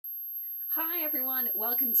Hi everyone,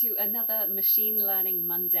 welcome to another Machine Learning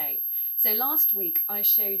Monday. So last week I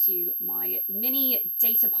showed you my mini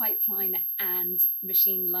data pipeline and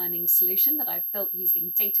machine learning solution that I've built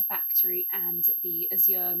using Data Factory and the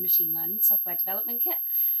Azure Machine Learning Software Development Kit.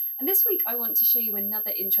 And this week I want to show you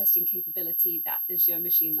another interesting capability that Azure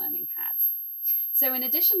Machine Learning has. So in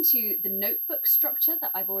addition to the notebook structure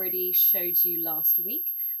that I've already showed you last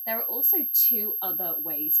week, there are also two other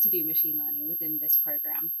ways to do machine learning within this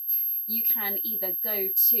program. You can either go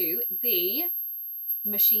to the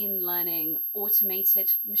machine learning,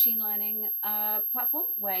 automated machine learning platform,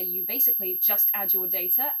 where you basically just add your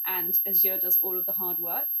data and Azure does all of the hard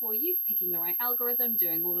work for you, picking the right algorithm,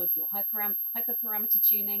 doing all of your hyperparameter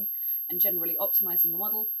tuning, and generally optimizing your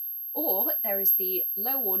model. Or there is the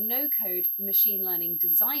low or no code machine learning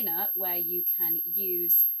designer, where you can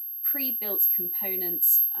use pre-built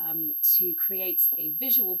components to create a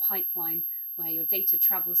visual pipeline where your data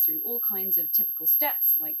travels through all kinds of typical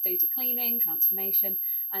steps like data cleaning, transformation,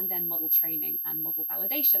 and then model training and model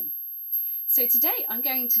validation. So today I'm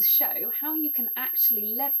going to show how you can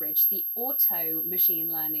actually leverage the auto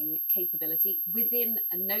machine learning capability within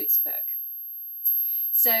a notebook.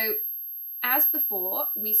 So as before,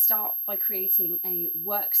 we start by creating a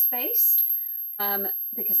workspace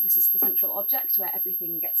because this is the central object where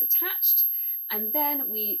everything gets attached. And then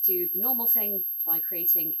we do the normal thing by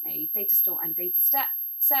creating a data store and data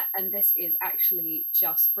set. And this is actually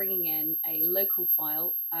just bringing in a local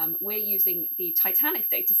file. We're using the Titanic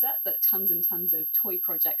data set that tons and tons of toy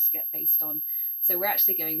projects get based on. So we're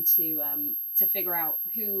actually going to figure out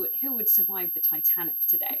who would survive the Titanic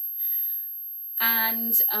today.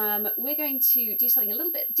 And we're going to do something a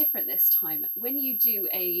little bit different this time. When you do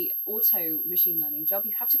a auto machine learning job,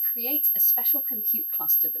 you have to create a special compute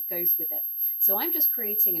cluster that goes with it. So I'm just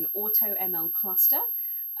creating an AutoML cluster,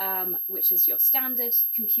 which is your standard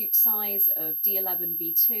compute size of D11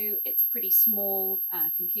 V2. It's a pretty small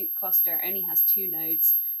compute cluster, it only has 2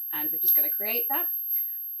 nodes, and we're just going to create that.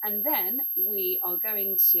 And then we are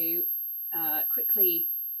going to quickly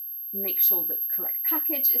make sure that the correct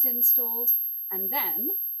package is installed. And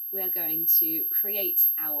then we're going to create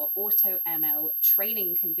our AutoML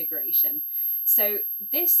training configuration. So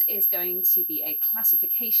this is going to be a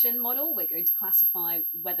classification model. We're going to classify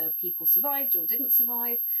whether people survived or didn't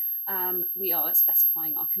survive. We are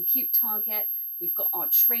specifying our compute target. We've got our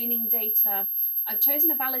training data. I've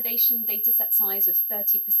chosen a validation data set size of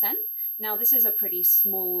 30%. Now, this is a pretty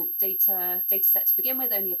small data set to begin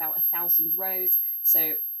with, only about 1,000 rows.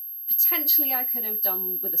 So potentially I could have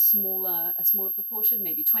done with a smaller proportion,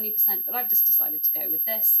 maybe 20%, but I've just decided to go with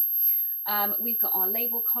this. We've got our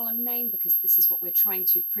label column name because this is what we're trying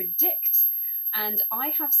to predict. And I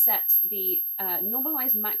have set the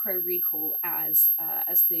normalized macro recall as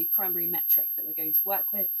the primary metric that we're going to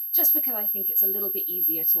work with, just because I think it's a little bit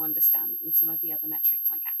easier to understand than some of the other metrics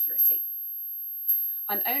like accuracy.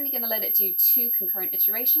 I'm only going to let it do 2 concurrent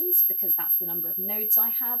iterations because that's the number of nodes I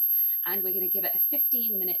have, and we're going to give it a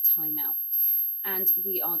 15-minute timeout. And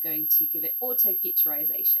we are going to give it auto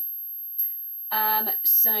featureization.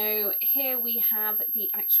 So here we have the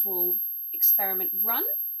actual experiment run.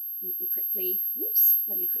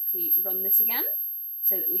 Let me quickly run this again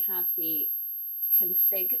so that we have the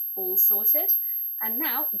config all sorted. And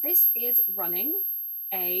now this is running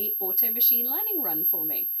a auto machine learning run for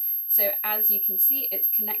me. So as you can see, it's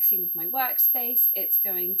connecting with my workspace. It's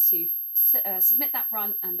going to submit that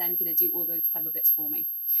run and then going to do all those clever bits for me.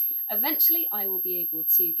 Eventually, I will be able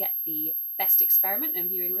to get the best experiment and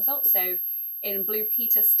viewing results. So in Blue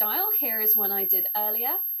Peter style, here is one I did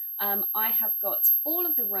earlier. I have got all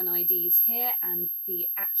of the run IDs here and the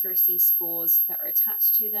accuracy scores that are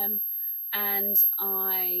attached to them. And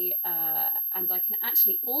I can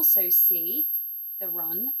actually also see the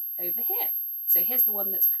run over here. So here's the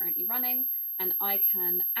one that's currently running, and I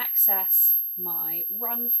can access my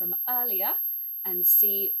run from earlier and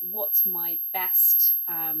see what my best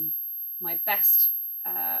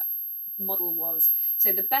model was.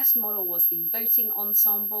 So the best model was the voting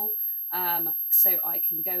ensemble. So I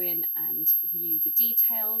can go in and view the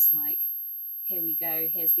details. Like here we go.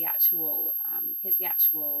 Here's the actual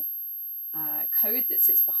code that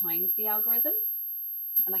sits behind the algorithm,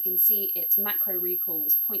 and I can see its macro recall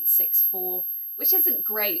was 0.64. Which isn't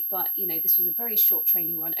great, but this was a very short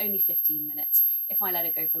training run, only 15 minutes. If I let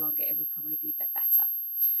it go for longer, it would probably be a bit better.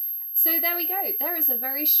 So there we go. There is a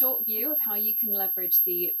very short view of how you can leverage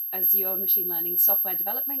the Azure Machine Learning Software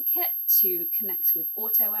Development Kit to connect with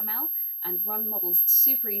AutoML and run models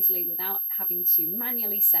super easily without having to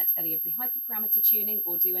manually set any of the hyperparameter tuning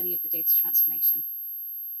or do any of the data transformation.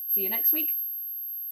 See you next week.